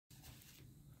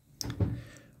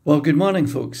Well, good morning,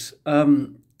 folks.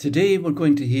 Today we're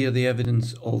going to hear the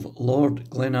evidence of Lord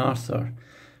Glenarthur,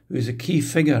 who is a key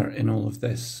figure in all of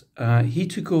this. He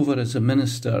took over as a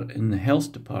minister in the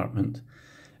Health Department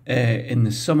in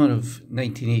the summer of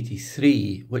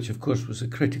 1983, which of course was a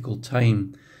critical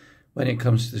time when it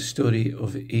comes to the story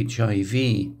of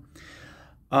HIV.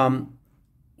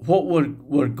 What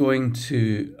we're going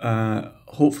to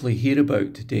hopefully hear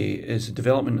about today is a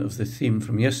development of the theme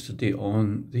from yesterday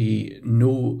on the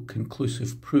no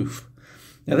conclusive proof.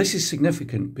 Now, this is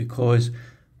significant because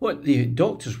what the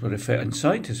doctors were and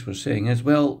scientists were saying is,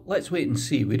 well, let's wait and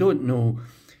see. We don't know.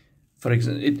 For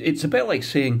example, it's a bit like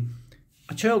saying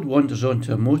a child wanders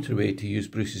onto a motorway, to use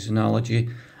Bruce's analogy,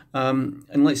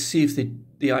 and let's see if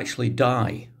they actually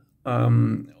die.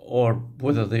 Or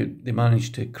whether they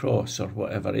manage to cross or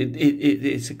whatever.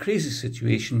 It's a crazy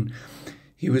situation.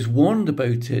 He was warned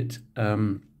about it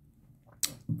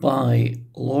by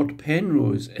Lord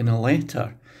Penrose in a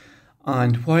letter.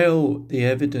 And while the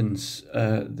evidence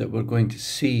that we're going to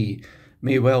see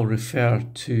may well refer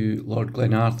to Lord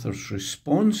Glenarthur's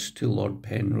response to Lord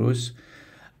Penrose,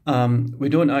 we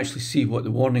don't actually see what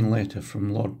the warning letter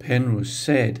from Lord Penrose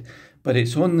said, but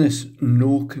it's on this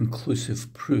no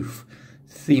conclusive proof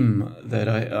theme that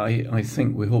I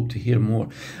think we hope to hear more.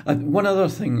 One other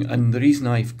thing, and the reason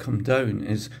I've come down,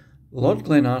 is Lord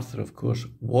Glenarthur, of course,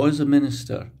 was a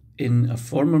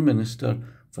former minister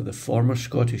for the former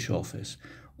Scottish office,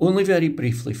 only very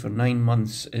briefly for 9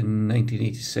 months in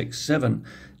 1986-7.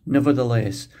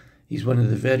 Nevertheless, he's one of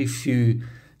the very few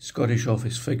Scottish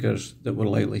office figures that we're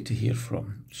likely to hear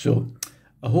from. So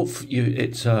I hope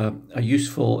it's a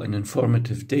useful and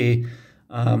informative day.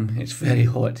 It's very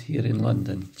hot here in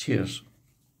London. Cheers.